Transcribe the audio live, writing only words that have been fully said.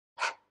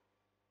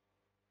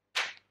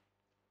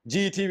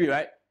GTV,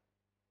 right?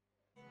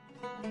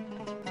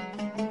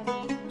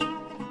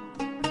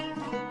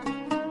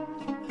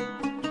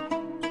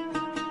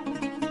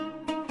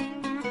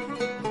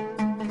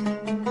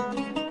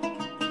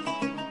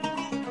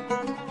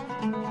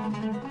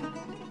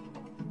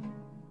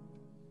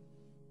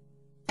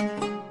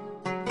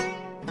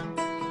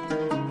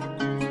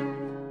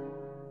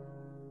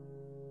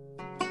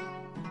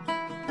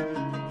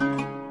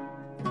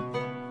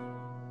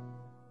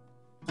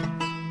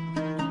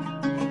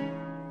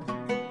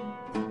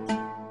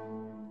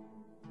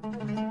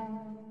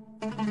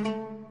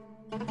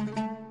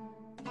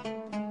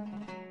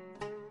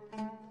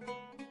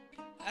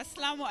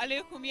 Assalamu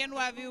alaikum yen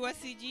wa viewers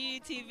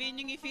GTV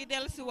ñu ngi fi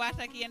del si waat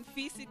ak yéen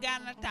fii si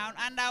Ghana Town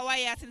ànda waa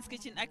Yasin's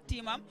Kitchen ak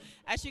teamam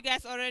as you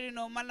guys already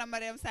know man la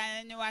Mariam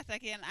Sagna ñu waat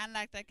ak yéen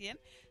àndaat ak yéen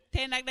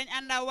tey nag dañ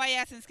ànda waa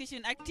Yasin's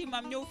Kitchen ak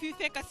teamam ñëw fii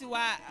fekk si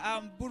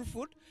waa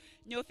Burfoot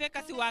ñëw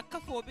fekk si waa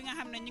Kafo bi nga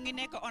xam ne ñu ngi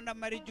nekk under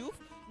Marie Diouf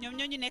ñoom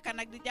ñoo ñu nekk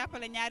nag di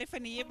jàppale ñaari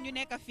fan yi yëpp ñu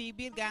nekk fii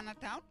biir Ghana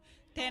Town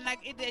tey nag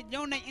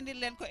ñëw nañ indil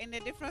leen ko indi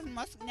different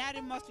mosque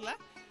ñaari mosque la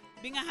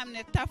bi nga xam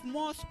ne taf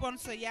moo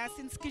sponsor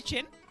Yasin's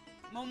Kitchen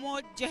moom moo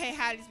joxe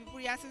xaalis bi pour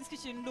Yasin's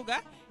Kitchen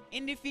Louga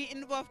indi fii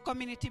involve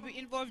community bi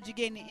involve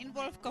jigéen ñi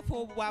involve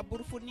Kafo waa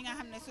Burfoot ñi nga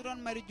xam ne su doon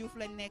Marie Diouf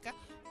lañ nekk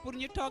pour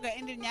ñu toog a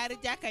indil ñaari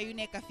jàkka yu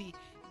nekk fii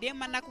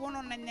démb nag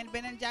wonoon nañ leen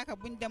beneen jàkka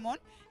buñ demoon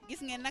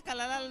gis ngeen naka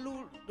la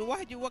lu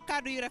wax ji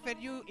kàddu yu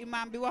rafet yu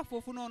imam bi wax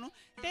foofu noonu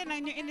tey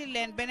nag ñu indil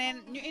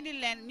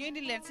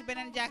leen si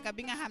beneen jàkka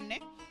bi nga xam ne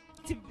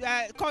ci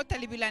kaw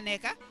tali bi la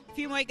nekk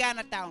fii mooy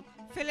Ghana Town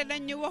fële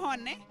dañ ñu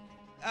waxoon ne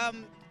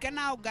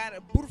gannaaw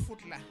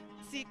Burfoot la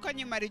si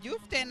koñi Marie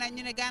Diouf tey nag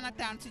ñu ne Ghana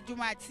Town si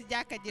jumaa si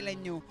jàkka ji lañ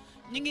ñëw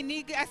ñu ngi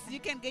nii as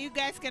you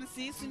guys can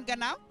see suñ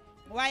gannaaw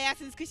waa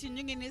Yasin's Kitchen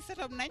ñu ngi nii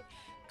setup nañ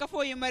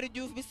Kafo yu Marie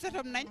Diouf bi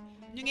setup nañ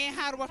ñu ngi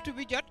xaar waxtu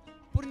bi jot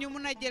pour ñu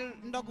mun a jël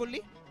ndogu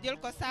li jël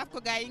ko saaf ko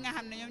gaay yi nga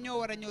xam ne ñoom ñoo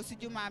war a ñëw si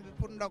jumaa bi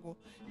pour ndogu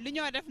li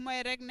ñoo def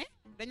mooy rek ne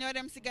dañoo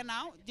dem si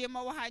gannaaw jéem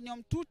a waxaa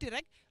ñoom tuuti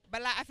rek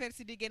balaa affaire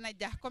si di gën a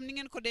jax comme ni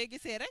ngeen ko dee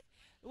gisee rek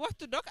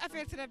waxtu dog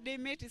affaire si daf day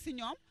métti si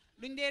ñoom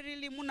duñ dee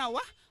li mun a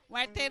wax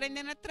waaye tey dañ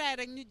leen a try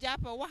rek ñu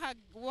jàpp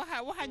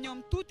waxa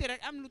ñoom tuuti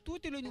rek am lu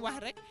tuuti lu ñu wax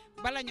rek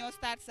bala ñoo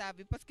start saa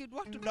bi parce que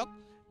waxtu dog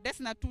des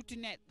na tuuti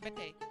ne ba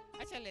tey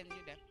acca leen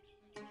ñu dem.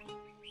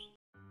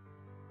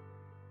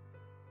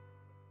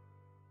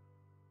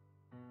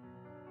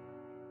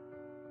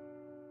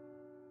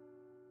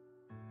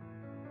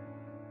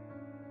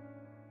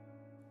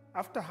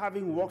 After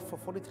having worked for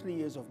 43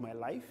 years of my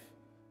life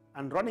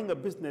and running a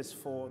business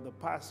for the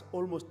past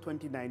almost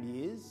 29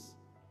 years,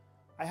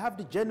 I have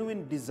the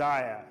genuine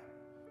desire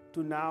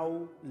to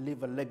now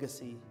leave a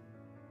legacy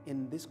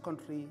in this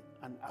country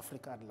and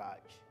Africa at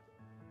large.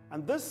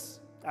 And this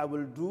I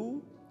will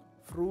do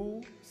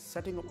through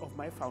setting up of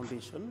my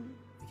foundation,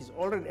 which is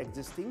already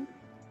existing,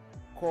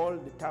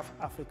 called the Tough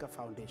Africa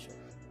Foundation.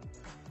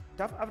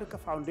 Tough Africa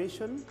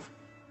Foundation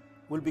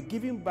will be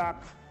giving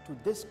back to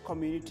this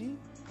community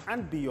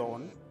and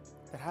beyond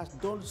that has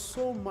done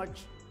so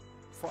much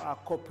for our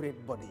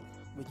corporate body,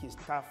 which is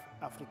Tough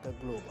Africa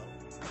Global.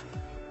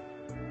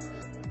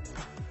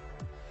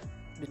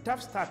 The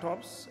Tough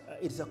Startups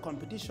is a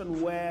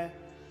competition where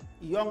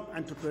young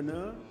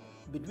entrepreneurs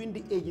between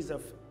the ages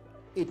of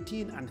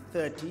 18 and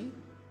 30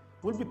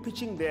 will be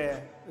pitching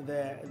their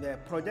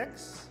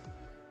projects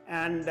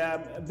and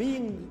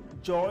being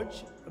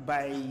judged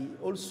by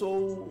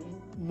also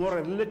more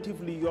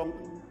relatively young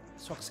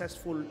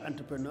successful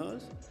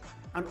entrepreneurs,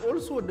 and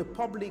also the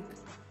public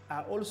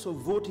are also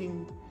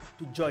voting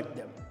to judge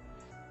them.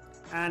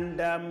 And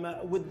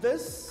with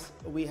this,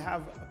 we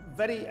have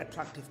very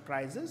attractive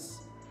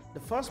prizes. The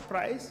first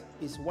prize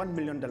is $1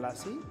 million.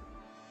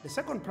 The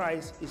second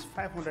prize is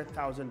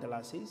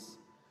 $500,000.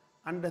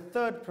 And the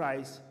third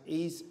prize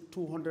is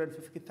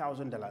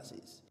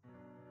 $250,000.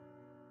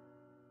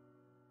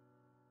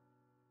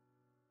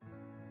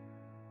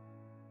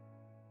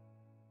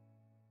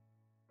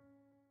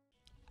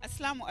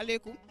 Assalamu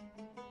alaikum.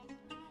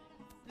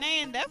 Na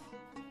ngeen def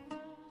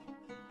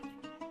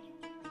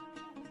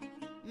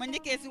ma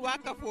njëkkee si waa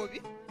Kafo bi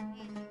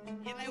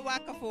yéen ay waa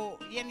Kafo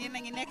yéen a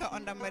ngi nekk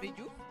under Marie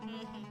Diouf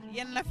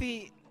yéen la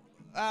fi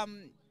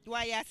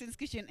waa Yasin's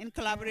Kitchen in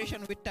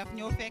collaboration with TAF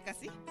ñoo fekk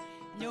si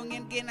ñoo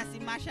ngeen génn si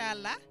macha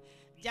allah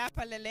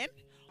jàppale leen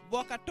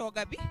bokka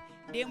tooga bi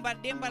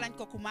démba lañ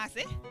ko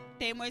commencé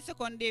tey mooy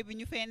seconde bi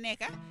ñu fee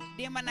nekka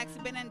démba nag si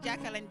beneen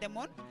jàkka lañ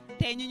demoon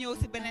tey ñu ñëw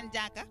si beneen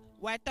jàkka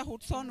waaye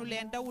taxut sonnu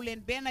leen dawu leen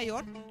benn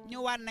yoon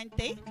ñëwaat nañ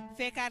tey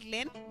fekkaat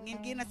leen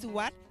ngeen génn si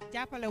waat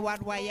jàppale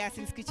waat waa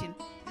Yasin's Kitchen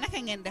naka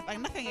ngeen def ak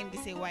naka ngeen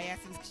gisee waa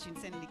Yasin's Kitchen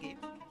seen liggéey.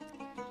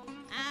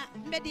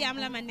 mbedi am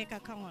la ma nekk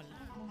kaŋol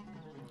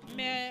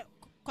mbe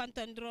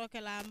kontondiro ke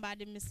la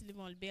mbaadi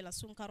muslimol be la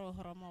sunkaro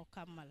horomo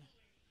kammal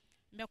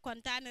mbe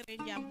kontane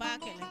renjam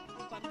bakele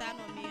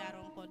kontano mi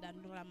yaron ko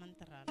dandura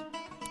mantaral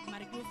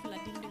Marie Diouf la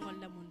dindingol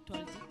la mun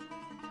tolti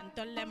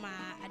tolle ma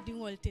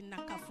adingol tin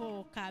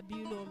nakafo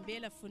kabilo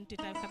mbela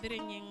funtita kabire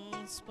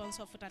nyen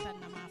sponsor futata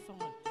na ma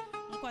fongol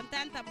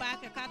kontanta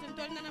bake katun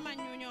tol nana man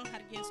nyonyo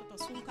harje soto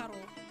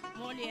sunkaro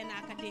moli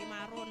na ka de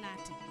maro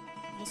nati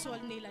musol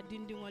ni la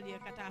dindi ngol ye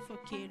kata fo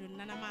kelu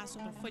nana ma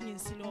soto fanyin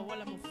silo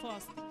wala mu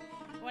first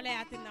wala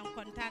yatin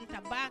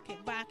kontanta bake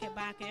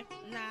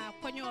na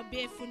konyo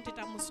be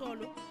funtita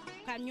musolu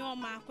ka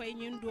nyoma ko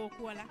nyindo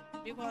ko wala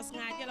because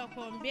ngajela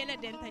ko mbele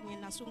denta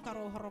na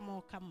sunkaro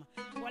horomo kam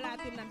wala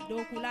tin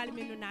do kulal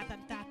minu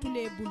natanta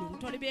tule bulun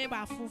tole be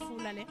ba fufu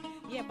lale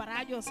ye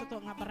barajo soto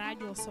nga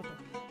barajo soto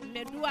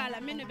me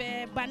duala min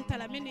be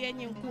bantala min ye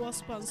nyin ko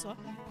sponsor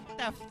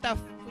taf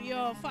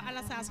yo fa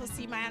ala sa so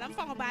sima yalam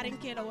fa barin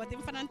kelo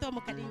wotim fanan to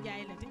mo kadin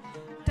jaylati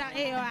ta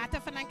e yo ata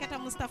fanan kata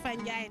Mustafa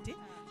Njayti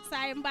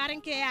say barin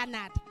ke ya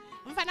nat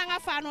mfana nga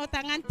fano ta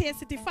ngante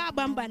siti fa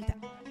bambanta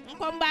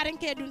ko barin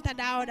ke dun ta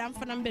dawo dam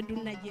fanan be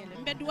dun na jele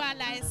be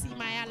duala e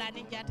sima yala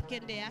ni jat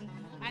kende ya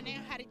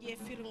anen harje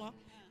firngo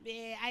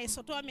be ay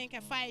soto men ke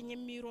fay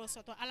nyimiro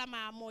soto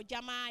alama mo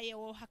jama ye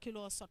wo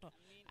hakilo soto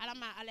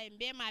alama alay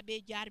be ma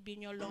be jar bi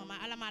nyollo ma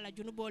alama la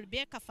junubol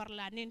be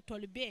kafarla nin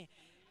tol be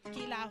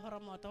kila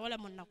horomoto wala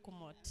mon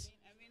nakumot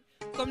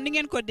comme ni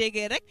ngeen ko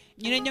déggee rek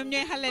ñu ne ñoom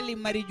ñooy xaleli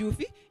Marie Diouf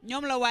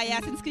ñoom la waa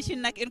Yasin's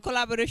Kitchen nag in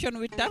collaboration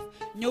with TAF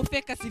ñëw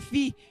fekk si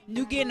fii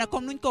ñu génn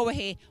comme nuñ ko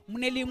waxee mu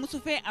ne lii musu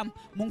fee am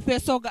mu ngi fee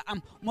soog a am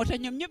moo tax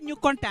ñoom ñëpp ñu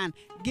kontaan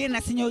génn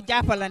si ñëw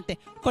jàppalante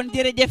kon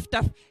jërëjëf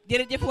TAF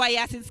jërëjëf waa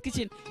Yasin's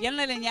Kitchen yal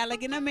na leen yàlla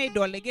gën a may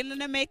doole gën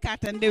leen a may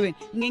kàttan déwén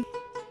ngi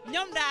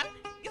ñoom daal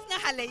gis nga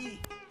xale yi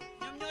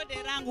ñoom ñoo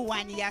dee rangu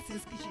waañi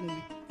Yasin's Kitchen bi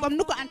comme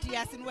nu ko anti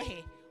Yasin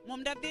waxee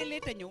moom daf dee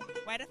leeta ñëw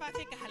waaye dafa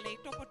fekk xale yi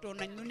toppatoo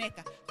nañ lu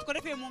nekk su ko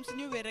defee moom su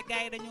ñëwee rek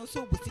gars yi dañoo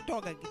sóobu si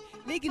tooga gi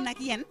léegi nag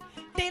yéen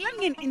tey lan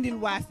ngeen indil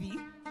waa fii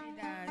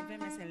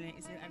vermicelle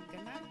isil ak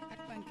ganaar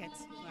ak panket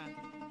waaw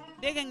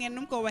dégg ngeen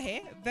nu mu ko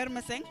waxee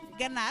vermicelle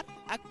ganaar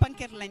ak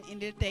panket lañ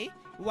indil tey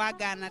waa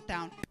Ghana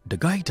Town. The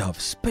Gaitaf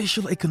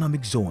Special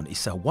Economic Zone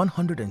is a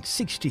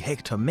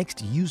 160-hectare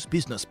mixed-use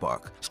business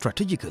park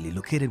strategically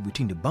located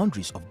within the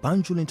boundaries of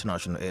Banjul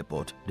International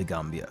Airport, The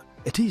Gambia.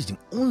 It is the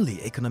only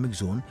economic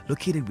zone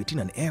located within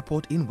an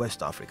airport in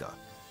West Africa.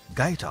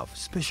 Gaitaf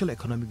Special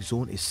Economic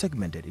Zone is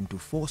segmented into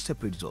 4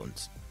 separate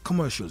zones: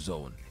 Commercial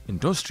Zone,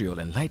 Industrial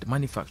and Light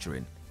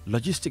Manufacturing,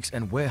 Logistics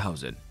and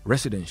Warehousing,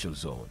 Residential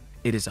Zone.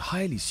 It is a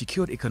highly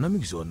secured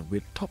economic zone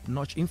with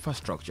top-notch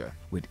infrastructure,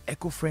 with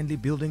eco-friendly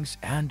buildings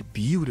and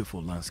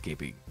beautiful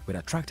landscaping. With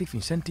attractive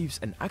incentives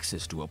and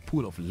access to a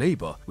pool of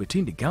labor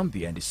within the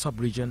Gambia and the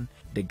sub-region,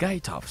 the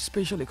Gaitaf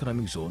Special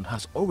Economic Zone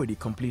has already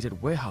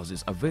completed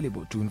warehouses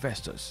available to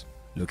investors.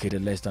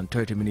 Located less than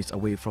 30 minutes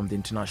away from the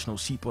international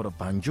seaport of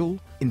Banjul,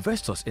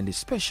 investors in the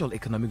Special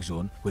Economic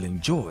Zone will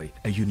enjoy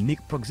a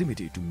unique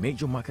proximity to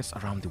major markets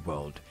around the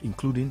world,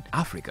 including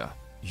Africa,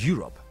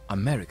 Europe,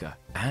 America,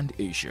 and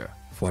Asia.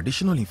 For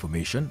additional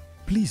information,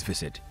 please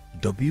visit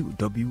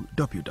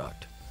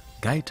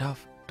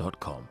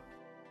www.gaitaf.com.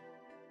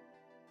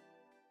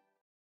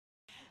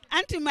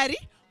 Anti Marie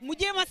mu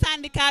jéema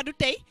sandi kaddu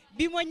tey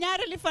bi mo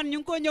ñaareeli fan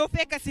ñu ko ñëw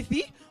fekk si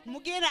fii mu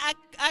génn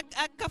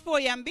ak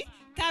kafooyam bi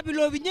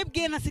kaabiloo bi ñëpp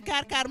génn si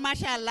kaar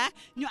macha allah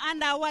ñu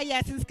àndaa waa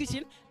Yasin's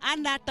Kitchen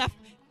àndaa TAF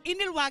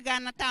indil waa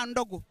Ghana Town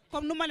ndogu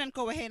comme nu ma leen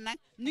ko waxee nag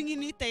ñu ngi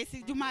nii tey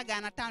si jumaa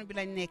Ghana Town bi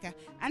lañ nekk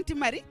Anti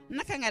Marie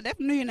naka nga def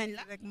nuyu nañ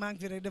la. rek maa ngi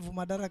fi rek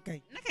defuma dara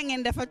kay. naka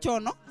ngeen defa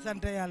coono.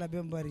 sant yàlla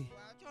ba mu bari.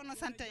 waaw coono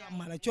sant yàlla.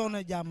 mala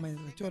coono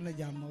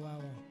jàmm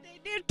waaw. tey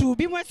day tout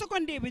bi mooy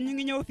seconde bi ñu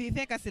ngi ñëw fii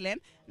fekk si leen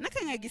naka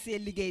nga gisee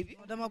liggéey bi.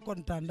 dama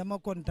kontaan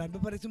ba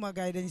pare suma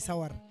gars yi dañ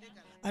sawar.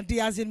 Anti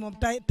Yacine moom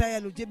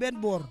tayalu ci benn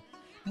boor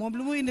moom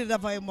lu mu indi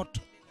dafay mot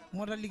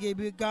moo tax liggéey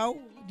bi gaaw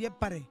yëpp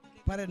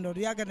pare ndoor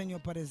yàgg nañoo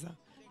pare sax.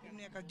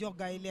 nekk jox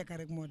gaa yi lekk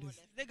rek moo des.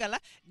 dëgg la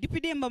depuis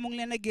démb mu ngi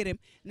leen a gërëm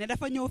ne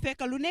dafa ñëw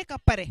fekk lu nekk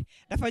pare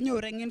dafa ñëw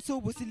rek ngeen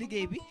sóobu si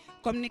liggéey bi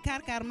comme ni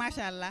kaar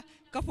macha allah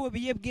kafoo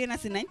bi yëpp génn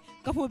si nañ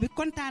kafoo bi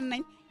kontaan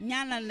nañ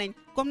ñaanal nañ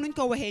comme nuñ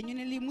ko waxee ñu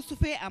ne lii musu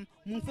fee am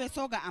mu ngi fee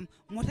soog a am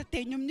moo tax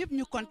tey ñoom ñëpp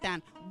ñu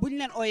kontaan buñ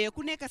leen ooyee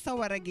ku nekk sa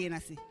war a génn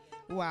si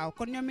waaw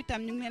kon ñoom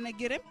itam ñu ngi leen a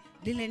gërëm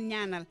di leen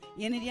ñaanal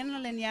yéen it yal na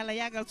leen yàlla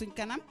yàggal suñ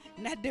kanam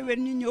ndax déwén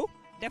ñu ñëw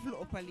def lu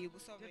ëppal yi bu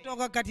soobee.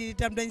 toogakat yi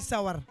itam dañ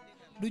sawar.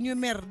 du ñu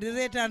mer di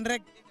reetaan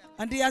rek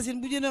Anti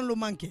Yacine bu jëneen lu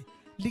manqué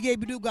liggéey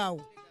bi du gaaw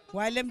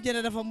waaye lem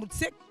jëne dafa mut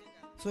sek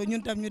soo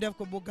ñun tam ñu def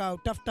ko bu gaaw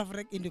taf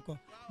rek indi ko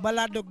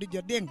balaa dog di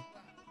jot dégg nga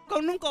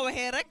comme nu ko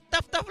waxee rek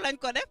taf lañ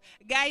ko def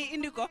gars yi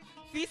indi ko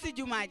fii si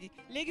jumaa ji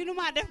léegi nu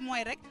maa def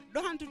mooy rek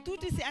doxantu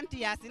tuuti si Anti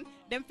Yacine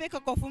dem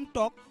fekk ko fu mu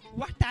toog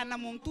waxtaan na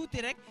moom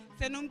tuuti rek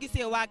te nu mu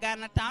gisee waa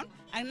Ghana Town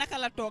ak naka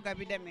la tooga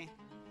bi demee.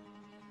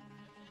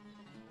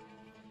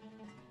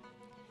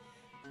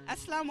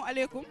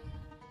 asalaamualeykum.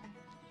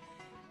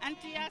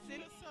 Anti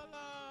Yacine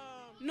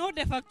no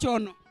def ak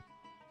coono.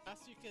 As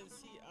you can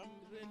see, I'm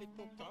really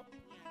poked up,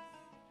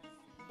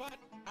 but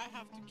I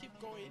have to keep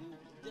going.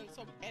 There's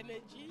some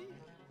energy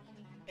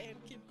and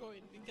keep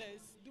going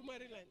because du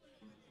mari lañ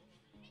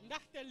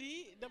ndaxte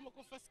lii dama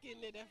ko fas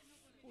yéene def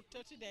pour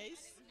 30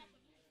 days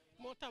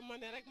moo tax ma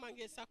ne rek maa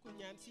ngi sàkku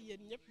ñaan si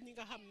yéen ñëpp ñi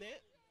nga xam ne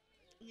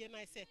yéen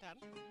ay seetaan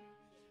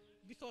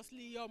because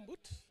lii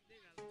yombut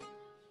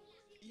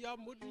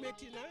yombut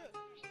métti na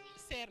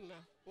seer na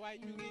waaye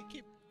ñu ngi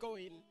keep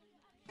going.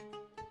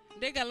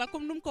 dégg la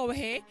comme nu mu ko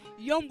waxee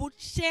yombut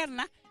cher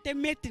na te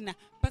métti na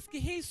parce que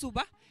xëy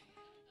suba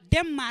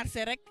dem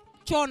marché rek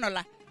coono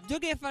la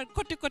jógee fa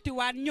koti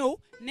waan ñëw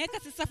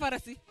nekk si safara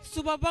si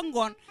suba ba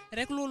ngoon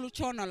rek loolu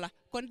coono la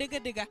kon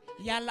dëgg-dëgg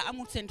yàlla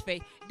amul seen fay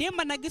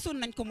démb nag gisoon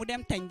nañ ko mu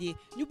dem Tànjee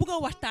ñu bugg a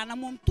waxtaan ak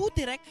moom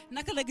tuuti rek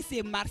naka la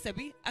gisee marché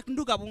bi ak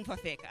nduga bu mu fa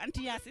fekk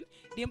anti Yaasin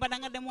démb da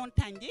nga demoon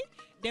Tànjee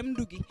dem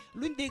ndugi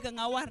luñ dégg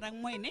nga war nag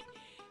mooy ne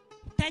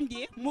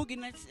Tànjee moo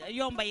gën a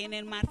yomba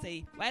yeneen marché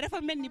yi waaye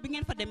dafa mel ni bi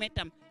ngeen fa demee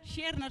tam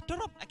cher na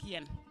trop ak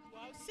yéen.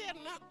 waaw seer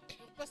na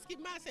parce que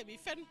marché bi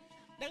fen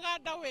da ngaa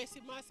dawee si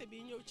marché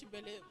bi ñëw ci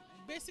bële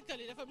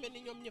basically dafa mel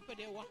ni ñoom ñëpp a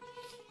dee wax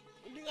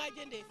li nga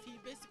jëndee fii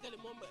basically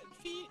moom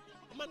fii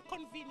man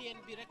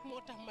convenient bi rek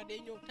moo tax ma dee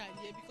ñëw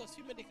Tànjee because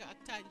fi ma dëkk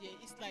ak Tànjee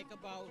is like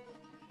about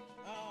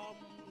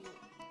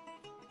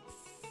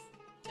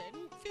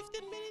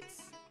 10-15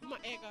 minutes ma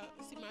egga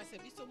si marché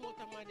bi so moo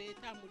tax ma dee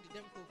tàmmu di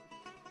dem foofu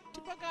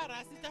Tipa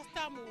Garage di tax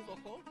tàmmuwuma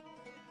ko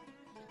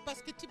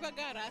parce que Tipa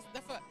Garage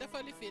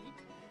dafa lifin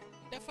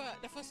daf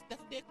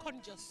dee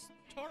congested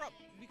torop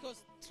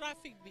because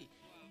traffic bi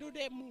du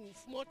dee move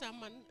moo tax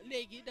man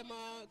léegi dama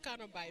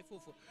kaana bàyyi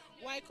foofu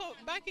waaye ko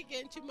back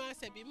again ci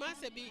marché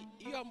bi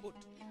yombut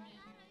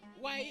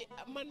waaye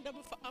man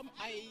dama fa am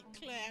ay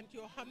client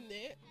yoo xam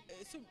ne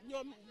su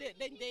ñoom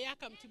dañ de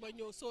yàkkamti ma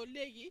ñëw soo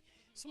léegi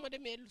su ma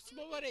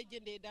waree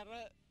jëndee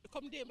dara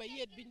comme démba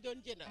yéet bi ñu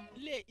doon jënda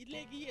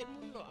léegi yéet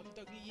mun noo am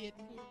dogi yéet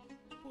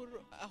pour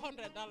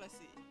 $100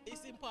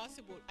 it's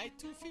impossible ay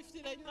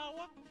 $250 lañ la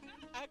wax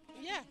ak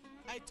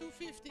ay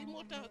 $250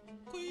 moo tax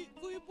kuy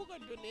bugg a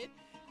donate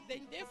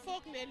dañ dee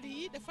foog ne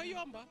lii dafa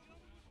yomba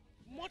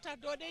moo tax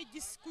doo dee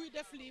gis kuy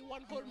def lii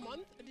one whole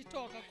month di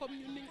tooga comme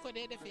ñun niñ ko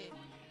dee defee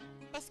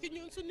parce que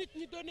ñun su nit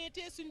ñi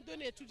donate suñ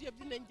donate yëpp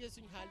dinañ jël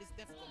suñ xaalis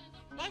def ko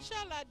macha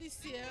allah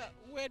this year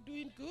we're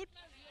doing good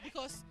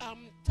because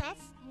TAF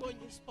moo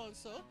ñu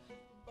sponsor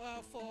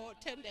for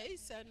 10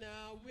 days and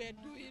we're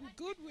doing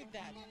good with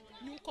that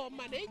ñu ngi ko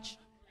manage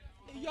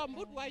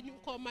yombut waaye ñu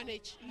ngi ko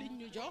manage liñ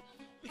ñu jox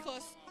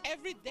because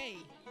every day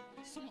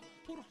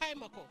pour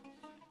xayma ko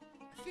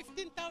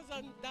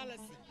 $15,000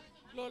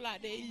 loola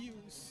they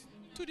use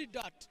to the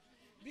dot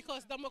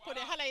because dama ko de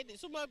xale yi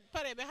su ma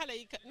paree ba xale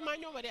yi maa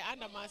ñoo ma de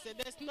àndamaase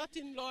there's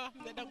nothing loo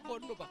xam ne danga ko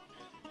nuba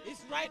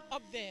it's right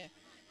up there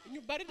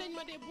ñu bari dañ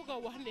ma dee bugg a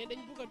wax ne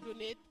dañ bugg a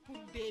donate pour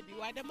dee bi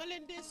waaye dama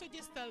leen dee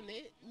suggestal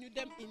ne ñu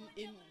dem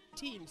in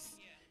teams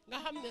nga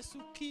xam ne su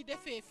kii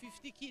defee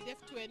 50 kii def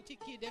 20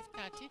 kii def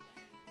 30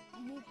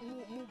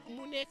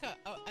 mu nekk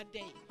a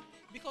day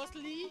because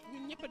lii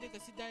ñun ñëpp a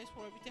dëkk si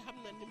diaspora bi te xam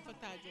na ni mu fa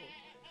taajoo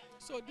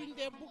so duñ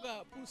dee bugg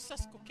a pour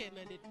sas ko kenn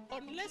nit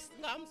unless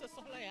nga am sa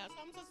soxla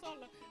am sa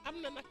soxla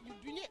am na nag ñu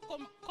duñe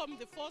comme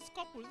the first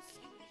couples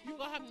yu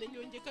nga xam ne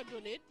ñoo njëkk a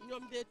donate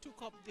ñoom they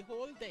took up the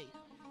whole day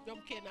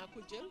ñoom kenn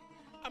ko jël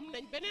am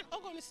nañ beneen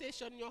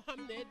organisation ñoo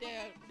xam ne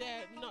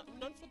they're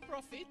non for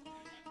profit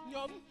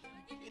ñoom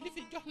li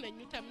fi jox nañ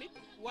ñu tamit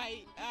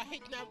waaye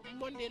xëj na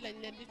Monday lañ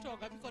leen di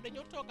tooga because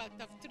dañoo toogal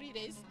taf 3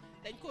 days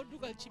dañ koo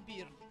dugal ci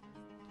biir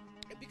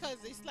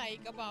because it's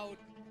like about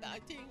I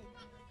think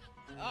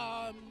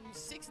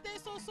 6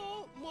 days or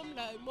so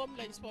moom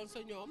lañ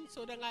sponsor ñoom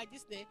so da ngaa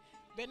gis ne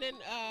beneen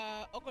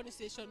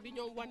organisation bi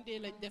ñoom 1 day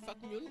lañ def ak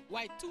ñun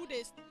waaye 2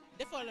 days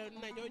defaloon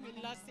nañoo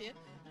ñun last year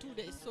 2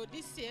 days so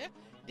this year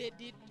they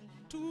did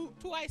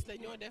twice la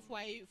ñoo def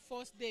waaye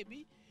first day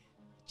bi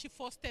ci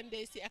first 10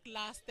 days yi ak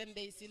last 10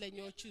 days yi la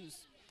ñoo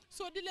choose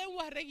so di leen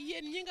wax rek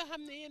yéen ñi nga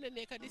xam ne yéen a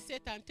nekk di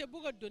seetaan te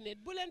bëgg a donate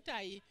bu leen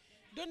tàyyi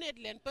donate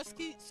leen parce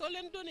que soo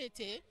leen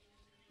donatee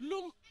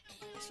lum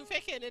su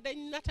fekkee ne dañ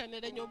nata ne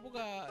dañoo bëgg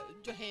a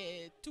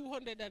joxe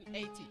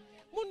 280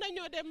 mun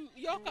nañoo dem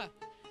yokka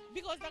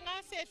because da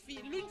ngaa seet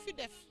fii luñ fi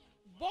def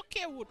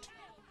bokkee wut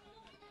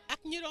ak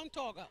ñi doon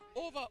tooga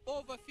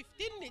over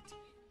 15 nit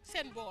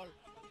seen bool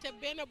te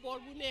benn bool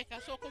bu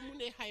nekka soo ko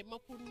munee xayma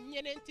pour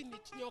ñeneenti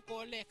nit ñoo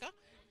ko lekka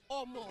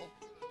au moins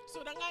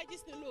so da ngaa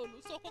gis ne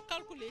loolu soo ko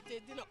calculer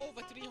dina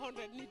over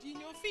 300 nit yi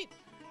ñoo fiit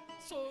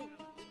so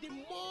di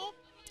moo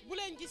bu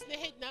leen gis ne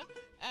xëj na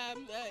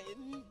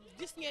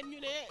gis ngeen ñu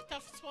ne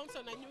TAF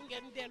sponsor na ñu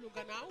ngeen dellu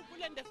gannaaw bu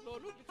leen def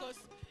loolu because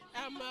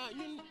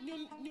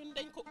ñun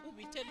dañ ko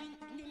ubbi te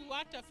ñun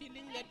waa TAF yi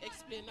liñ leen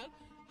explainal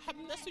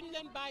xam na suñ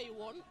leen bàyyi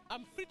woon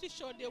I'm pretty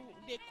sure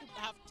they could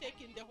have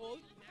taken the whole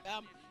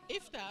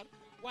Iftar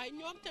waaye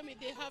ñoom tamit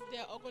they have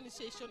their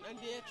organization and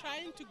they are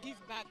trying to give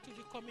back to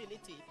the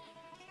community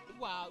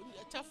waaw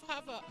TAF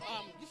have a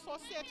di soo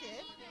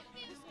seetee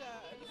gis nga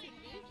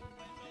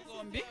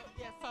lifin bi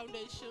their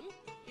foundation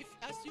if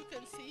as you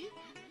can see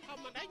xam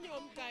nga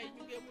ñoom gars yi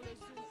ñu ngi mën a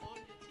zoom on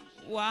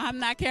waaw xam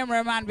naa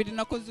cameraman bi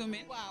dina ko zoom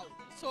in waaw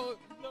so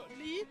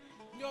lii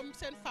ñoom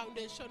seen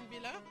foundation bi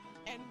la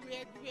and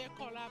we're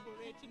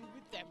collaborating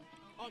with them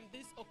on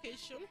this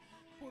occasion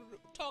pour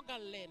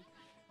toogal leen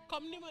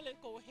comme ni ma leen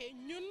ko waxee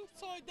ñun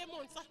soo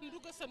demoon sax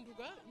nduga sa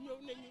nduga ñëw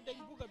nañu dañ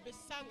bugg a bés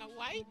sàngam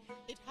waaye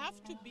it have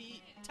to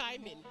be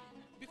timing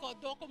because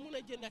doo ko mun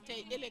a jënd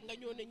tey ëllëg nga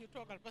ñëw ne ñu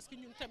toogal parce que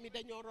ñun tamit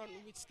dañoo run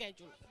with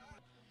schedule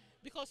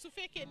because su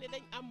fekkee ne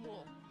dañ am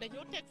moo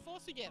dañoo teg 4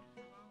 sujeer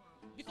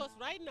because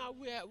right now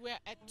we're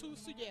at 2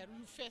 sujeer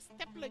yu fees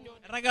step la ñoo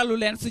ragalu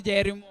leen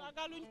sujeer yi moom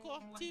ragaluñ ko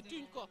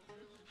tiituñ ko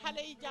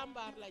xale yi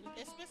jàmbaar lañ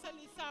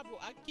especially Saabu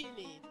ak kii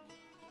nii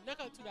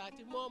naka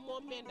tuddaati moo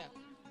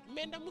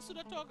Menda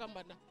musuda tooga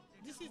mbanda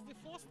this is the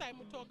first time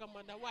mu tooga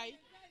mbanda waaye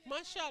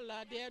macha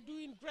allah they are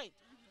doing great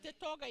te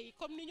tooga yi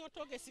comme ni ñoo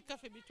toogee si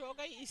café bi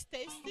tooga yi is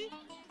tasty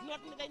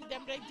not ni dañ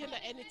dem rek jënd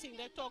anything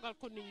rek toogal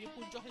ko nit ñi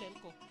pour jox leen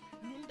ko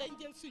ñun dañ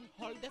jël suñ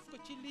xol def ko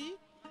ci lii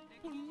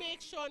pour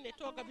make sure ne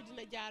tooga bi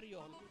dina jaar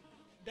yoon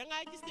da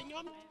ngaa gis ne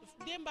ñoom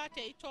démba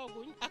tey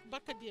tooguñ ak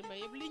barka démba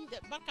yëpp liñ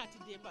def barkaati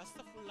démba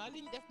astafurlah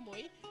liñ def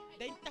mooy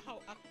dañ taxaw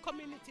ak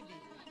community bi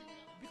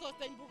because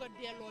dañ bugg a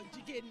delloo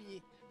jigéen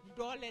ñi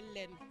dooleel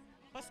leen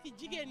parce que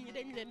jigéen ñi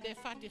dañ leen dee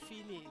fàtte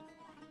fii nii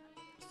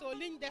so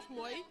liñ def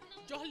mooy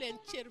jox leen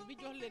cër bi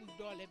jox leen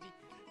doole bi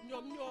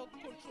ñoom ñoo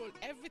control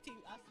everything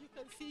as you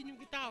can see ñu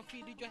ngi taxaw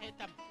fii di joxe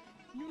tam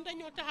ñun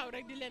dañoo taxaw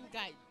rek di leen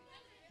gaay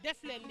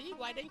def leen li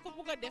waaye dañ ko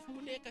bugg a def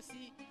mu nekk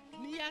si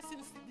ni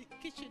Yaasin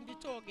kitchen di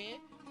toogee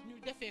ñu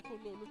defee ko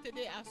noonu te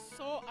they are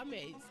so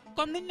amazed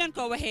comme niñ leen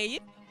ko waxee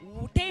it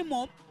tey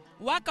moom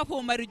waa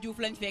Kafo Mari Diouf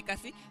lañ fekk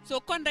si so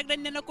kon rek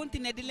dañ leen a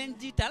continuer di leen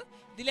jiital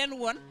di leen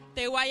won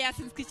tey waa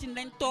Yaasin's Kitchen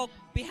dañ toog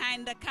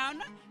behind the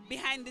counter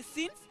behind the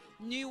scenes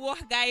ñuy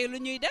wax gars yi lu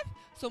ñuy def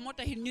so moo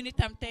taxit ñun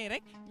itam tey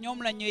rek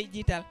ñoom la ñuy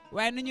jiital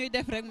waaye nu ñuy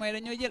def rek mooy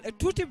dañoo jël a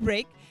tuuti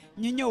break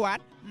ñu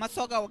ñëwaat ma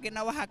soog a gën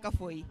a wax ak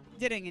Kafo yi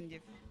jërë ngeen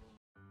jëf.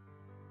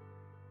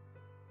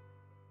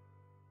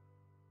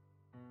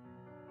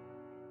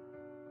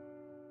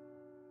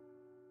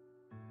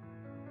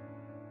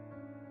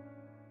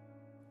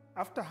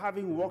 After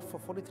having worked for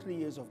 43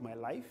 years of my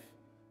life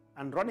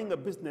and running a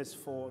business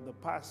for the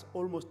past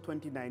almost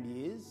 29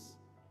 years,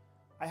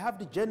 I have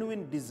the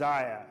genuine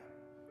desire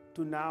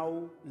to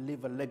now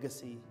leave a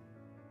legacy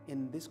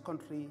in this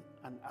country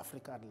and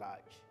Africa at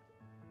large.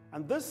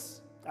 And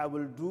this I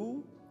will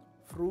do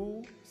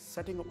through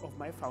setting up of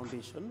my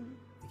foundation,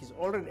 which is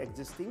already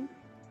existing,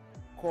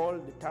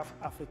 called the Tough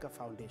Africa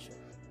Foundation.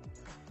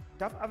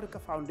 Tough Africa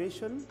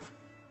Foundation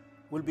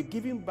will be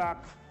giving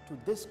back to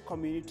this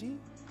community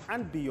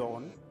and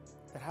beyond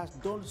that has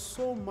done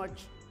so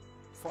much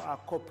for our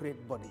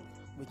corporate body,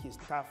 which is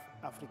Tough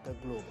Africa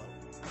Global.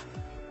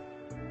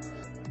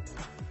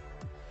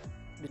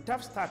 The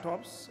Tough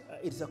Startups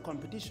is a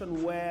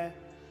competition where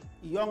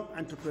young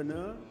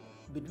entrepreneurs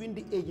between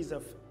the ages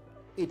of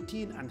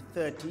 18 and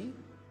 30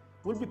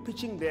 will be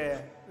pitching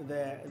their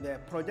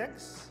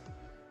projects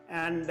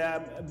and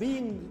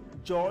being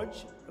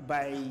judged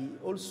by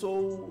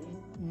also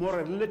more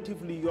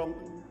relatively young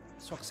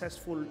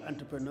successful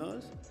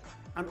entrepreneurs,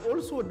 and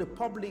also the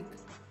public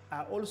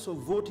are also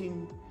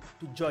voting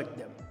to judge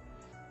them.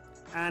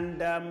 And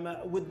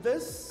with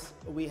this,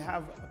 we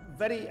have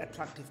very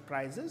attractive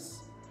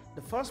prizes.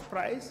 The first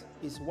prize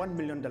is $1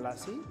 million.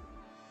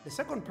 The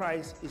second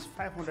prize is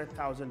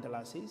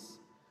 $500,000.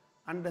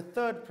 And the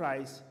third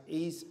prize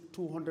is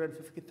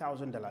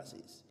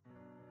 $250,000.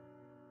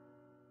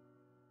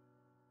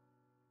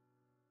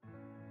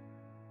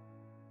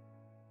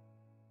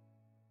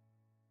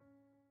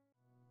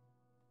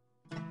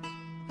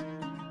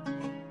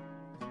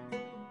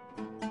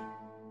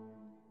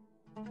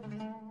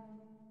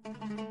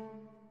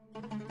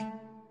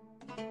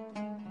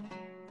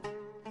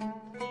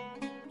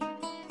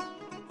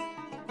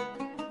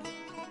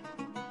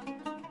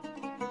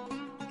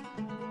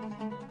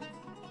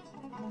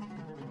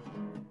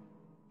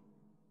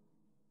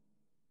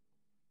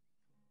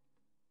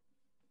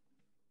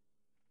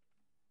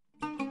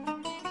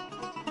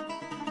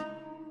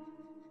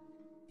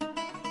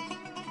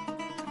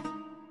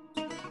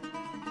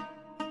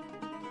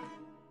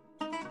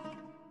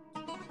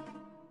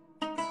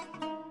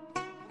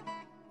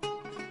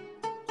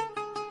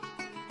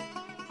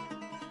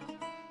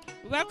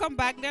 Welcome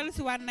back. Dellu si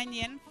waat nañ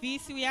yéen fii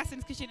si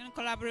Yaasin's Kitchen in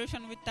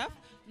collaboration with TAF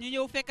ñu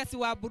ñëw fekk si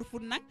waa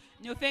Brufut nag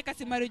ñëw fekk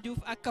si Mari Diouf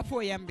ak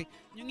Kafo Yambi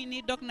ñu ngi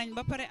nii dog nañ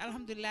ba pare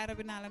alhamdulilah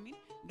rabbil alamin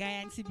gaa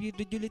yaa ngi si biir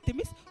di julli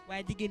timis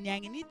waaye jigéen yaa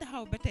ngi nii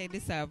taxaw ba tey di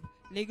saabu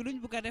léegi luñ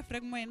bëgg a def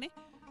rek mooy ne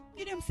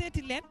ñu dem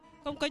seeti leen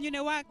comme que ñu ne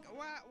waa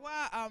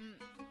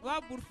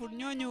Brufut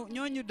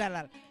ñooñu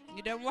dalal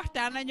ñu dem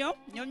waxtaan ak ñoom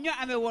ñoo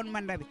amee woon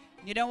manda bi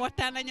ñu dem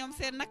waxtaan ak ñoom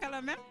seen naka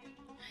la mel.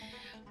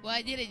 waa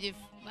jërëjëf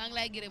maa ngi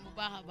lay gërëm bu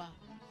baax a baax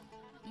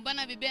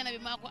mbana bi benn bi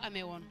maa ko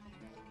amee woon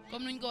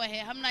comme nuñ ko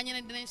waxee xam naa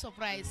ñeneen dinañ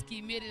surprise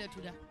kii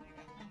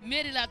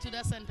Mary la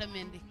tudda Santa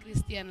Mendy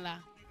Christian la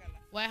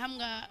waaye xam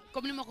nga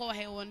comme ni ma ko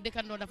waxee woon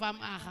dëkkandoo dafa am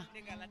aaxa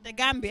te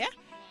Gambia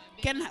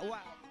kenn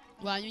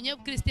waaw ñu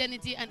ñëpp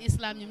Christianity and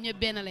Islam ñoom ñëpp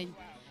benn lañ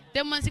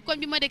te man si koñ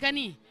bi ma dëkka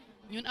nii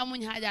ñun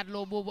amuñ xaajaat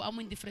loo boobu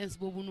amuñ différence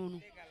boobu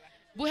noonu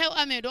bu xew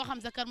amee doo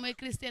xam sa kan mooy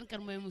Christian kan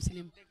mooy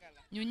muslim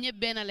ñun ñëpp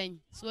benn lañ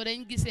soo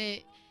dañ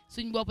gisee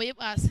suñ bopp yëpp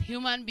as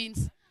human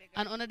beings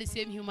and under the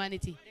same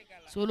humanity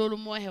so loolu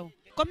moo xew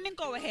comme ni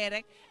nga ko waxee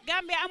rek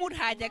Gambia amul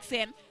xaaj ak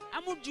seen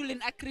amul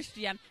julin ak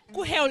christian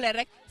ku xewle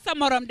rek sa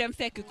morom dem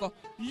fekki ko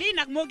lii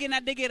nag moo gën a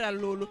dëgëral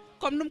loolu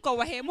comme nu mu ko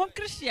waxee moom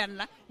christian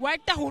la waaye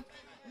taxut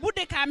bu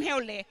dëkkaam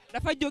xewlee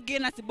dafa jóg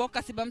génn si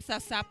bokka si bam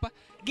saf sàpp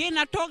génn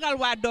toogal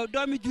waa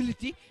doomi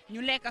juliti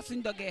ñu lekka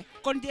suñ dogee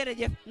kon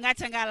jërëjëf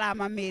ngàcca nga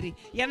laama mairie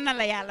yal na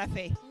la yàlla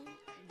fay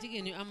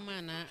jigéen yu am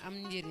maana am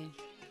njëriñ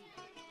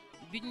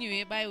biñ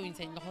ñëwee bàyyiwuñ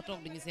seen loxo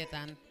toog duñu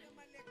seetaan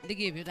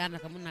liggéey bi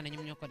daanaka mën naa ne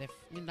ñoom ñoo ko def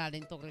ñun daal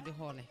dañ toog rek di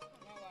xoole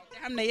te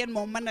xam ne yéen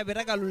moom mën na bi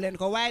ragalu leen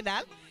ko waaye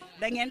daal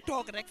da ngeen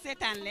toog rek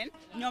seetaan leen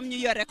ñoom ñu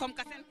yore comme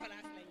que seen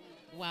place lañ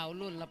waaw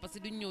loolu la parce que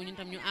duñ ñëw ñun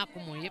tam ñu àkku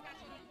moo yëpp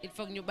il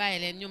faut ñu bàyyi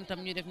leen ñoom tam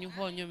ñu def ñu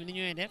xool ñoom li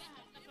ñooy def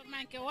dafa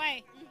manqué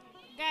waaye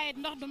gars yi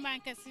ndox du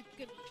manqué si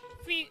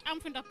fii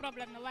am fi ndox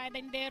problème na waaye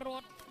dañ dee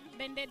root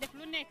dañ dee def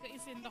lu nekk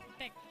ici ndox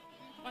teg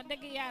wax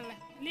dëgg yàlla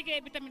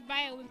liggéey bi tamit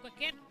bàyyiwuñ ko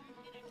kenn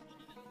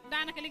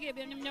daanaka liggéey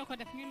bi ñoom ñoo ko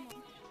def ñun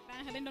moom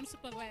daanaka dañ doon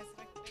supervise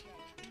rek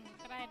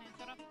tray nañ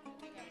trop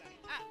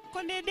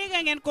kon de dégg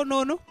ngeen ko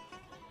noonu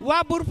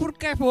waa Brufut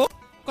Kafo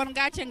kon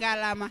ngàcce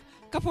ngalaama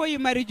Kafo yu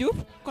Mari Diouf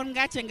kon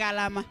ngàcce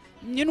ngalaama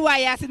ñun waa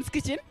Yacine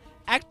Kitchen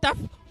ak taf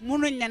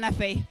munuñ leen a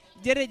fay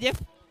jërëjëf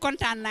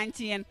kontaan nañ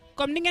ci yéen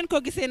comme ni ngeen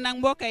ko gisee nag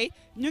mbokk yi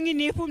ñu ngi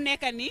nii fu mu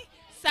nekk nii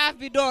saaf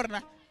bi door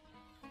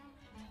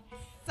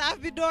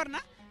na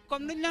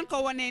comme nuñ leen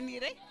ko wanee nii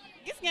rek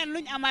gis ngeen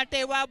luñ amal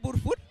tey waa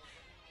Brufut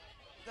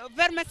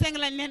vermicelle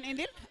lañ leen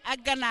indil ak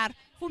ganaar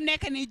fu mu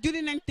nekk nii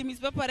julli nañ timis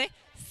ba pare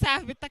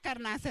saaf bi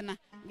takarnaase na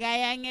gaa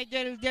yaa ngi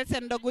jël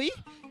seen ndogu yi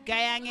gaa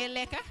yaa ngi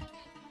lekka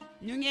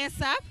ñu ngi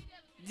saaf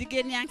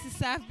jigéen yaa ngi si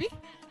saaf bi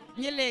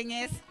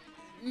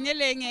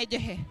ñëlee ngee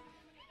joxe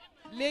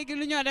léegi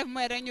lu ñoo def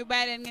mooy rek ñu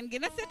bàyyi leen ngeen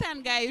gën a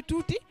seetaan gaa yi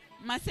tuuti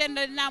ma seen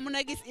dinaa mën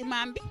a gis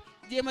imam bi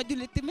jéem a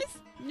julli timis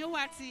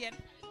ñëwaat si yéen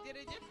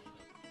jërëjëf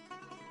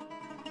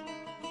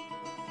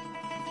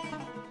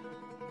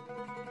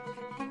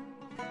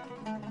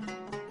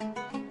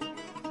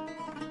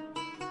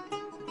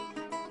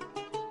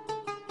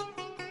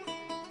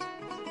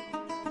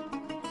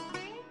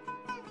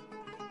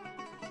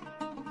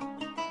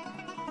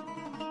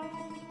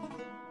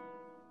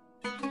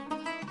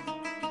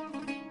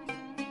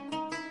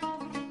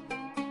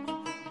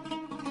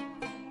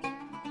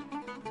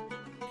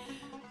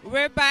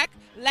We're back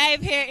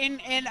live here in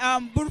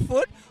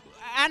Brufut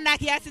and ak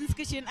Yacine's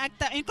Kitchen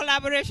in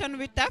collaboration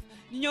with TAF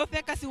ñu ñëw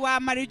fekk si waa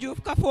Mari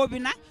Diouf Kafo bi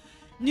nag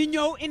ñu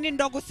ñëw indi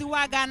ndogu si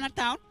waa Ghana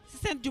Town si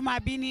seen juma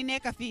bii nii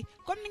nekk fii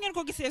comme ni ngeen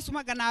ko gisee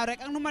suma gannaaw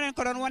rek ak nu ma leen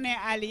ko doon wanee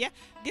Aliya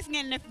gis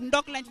ngeen ne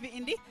ndog lañ fi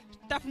indi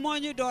TAF moo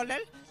ñu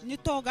dooleel ñu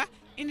tooga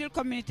indil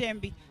communauté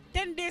bi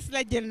 10 days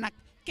la jël nag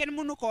kenn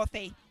mënu koo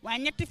fay waaye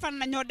ñetti fan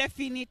la ñoo def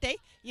fii nii tey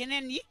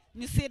yeneen yi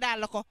ñu séddaal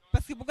la ko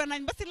parce que bëgg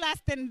nañ ba si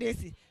last 10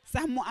 days yi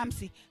sax mu am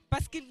si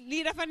parce que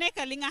lii dafa nekk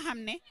li nga xam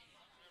ne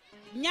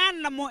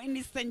ñaan la moo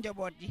indi sa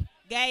njaboot yi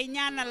gars yi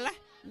ñaanal la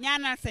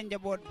ñaanal sa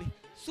njaboot bi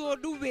soo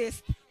du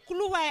waste ku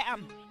lu waaye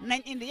am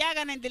nañ indi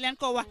yaaga nañ di leen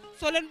ko wax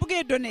soo leen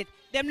bëggee donate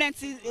dem leen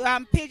si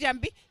page am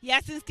bi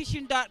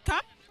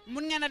yacineskitchen.com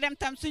mun ngeen a dem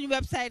tam suñu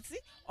website si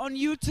on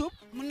YouTube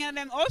mun ngeen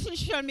a dem all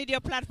social media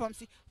platforms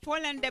si foo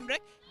leen dem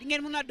rek di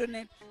ngeen mun a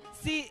donate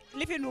si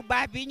lifin bu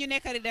baax bi ñu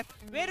nekk di def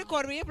weeri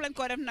koor bi yëpp lañ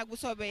ko def nag bu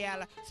soobee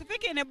yàlla su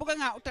fekkee ne bëgg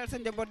ngaa utal sa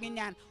njaboot gi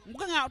ñaan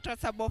bëgg ngaa utal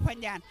sa boppa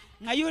ñaan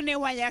nga yónnee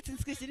waa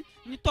Yacine's Kitchen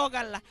ñu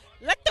toogal la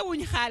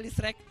laajtewuñ xaalis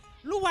rek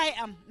lu waay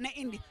am na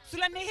indi su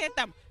la neexee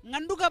tam nga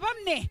nduga bam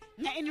ne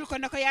nga indil ko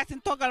ne ko Yacine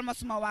toogal ma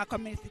suma waa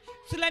community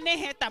su la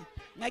neexee tam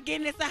nga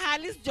génne sa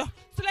xaalis jox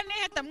su la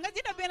neexee tam nga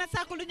jënd benn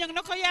saako lu ñëw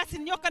ne ko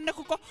Yacine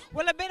yokkandeku ko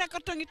wala benn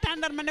carton yi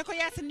tàndarma ne ko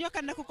Yacine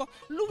yokkandeku ko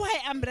lu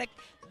waay am rek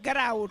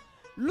garaawul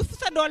lu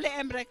sa doole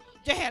am rek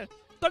joxel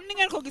comme ni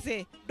ngeen ko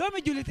gisee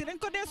doomi juliti dañ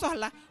ko dee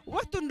soxla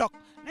waxtu ndok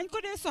dañ ko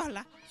dee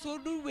soxla soo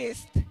du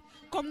waste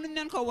comme nuñ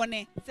leen ko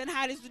wonee seen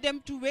xaalis du dem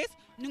to waste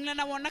ñu ngi leen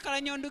a woon naka la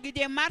ñëw ndugi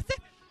jee marché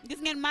gis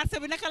ngeen marché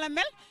bi naka la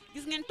mel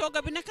gis ngeen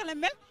tooga bi naka la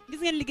mel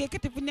gis ngeen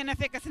liggéeykat yi fu ñu leen a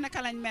fekk si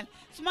naka lañ mel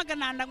su ma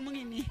gannaaw nag mu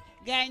ngi nii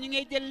gars yi ñu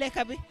ngay jël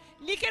lekka bi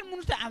lii kenn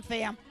mënut a am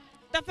fayam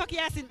TAF ak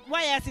Yacine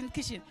waa Yacine's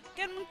Kitchen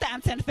kenn mënut a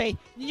am seen fay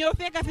ñu ñëw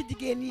fekk fi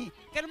jigéen yi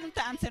kenn mënut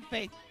a am seen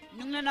fay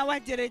ñu ngi leen a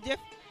wax jërëjëf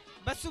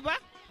ba suba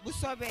bu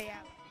soobee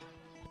yàlla.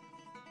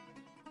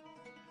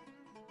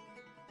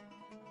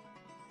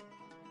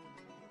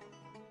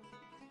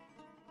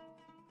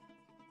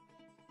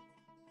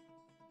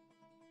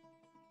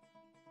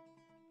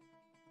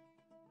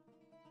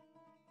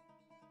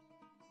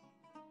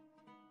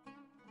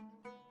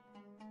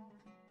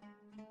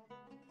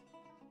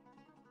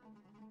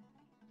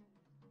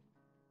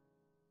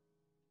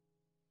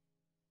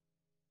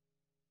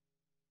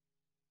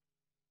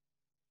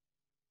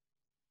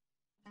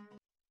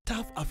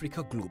 TAF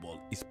Africa Global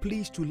is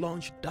pleased to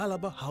launch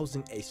Dalaba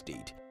Housing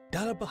Estate.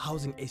 Dalaba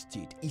Housing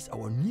Estate is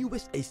our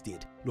newest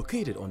estate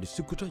located on the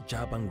Sukuta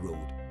Jabang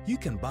Road. You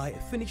can buy a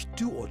finished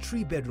 2 or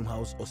 3 bedroom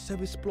house or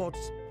service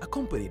plots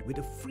accompanied with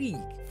a free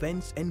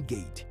fence and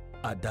gate.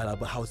 At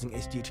Dalaba Housing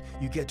Estate,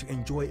 you get to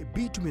enjoy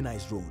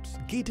bituminized roads,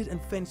 gated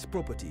and fenced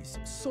properties,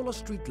 solar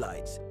street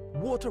lights,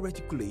 water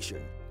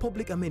reticulation,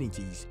 public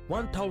amenities,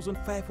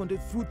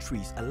 1,500 fruit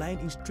trees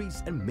aligned in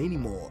streets, and many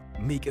more.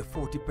 Make a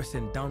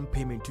 40% down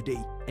payment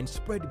today and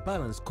spread the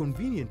balance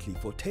conveniently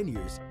for 10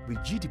 years with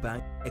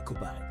GTBank,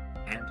 EcoBank,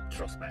 and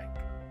Trustbank.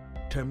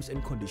 Terms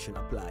and conditions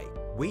apply.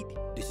 Wait,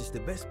 this is the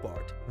best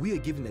part. We are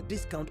giving a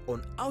discount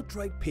on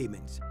outright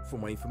payments. For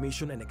more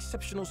information and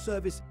exceptional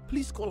service,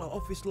 please call our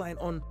office line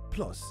on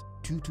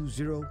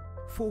 +220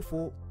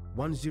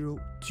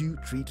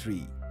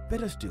 4410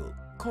 Better still,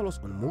 call us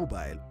on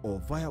mobile or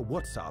via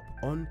WhatsApp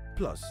on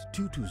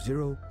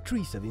 +220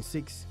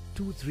 376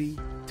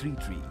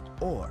 2333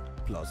 or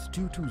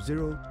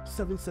 +220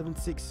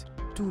 776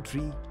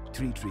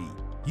 2333.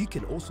 You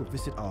can also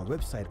visit our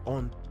website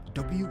on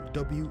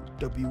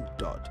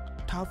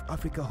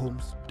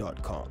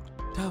www.tafafricahomes.com.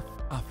 TAF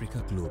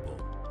Africa Global.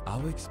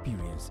 Our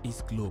experience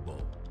is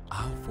global.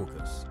 Our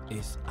focus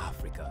is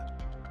Africa.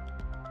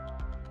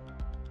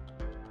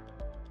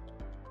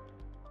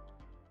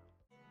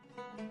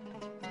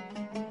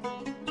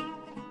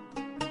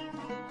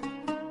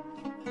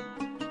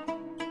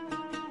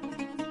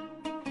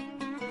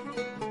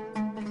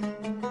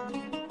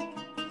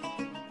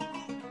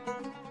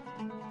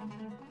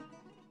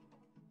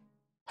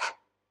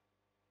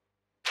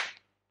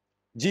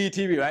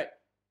 GTV, right?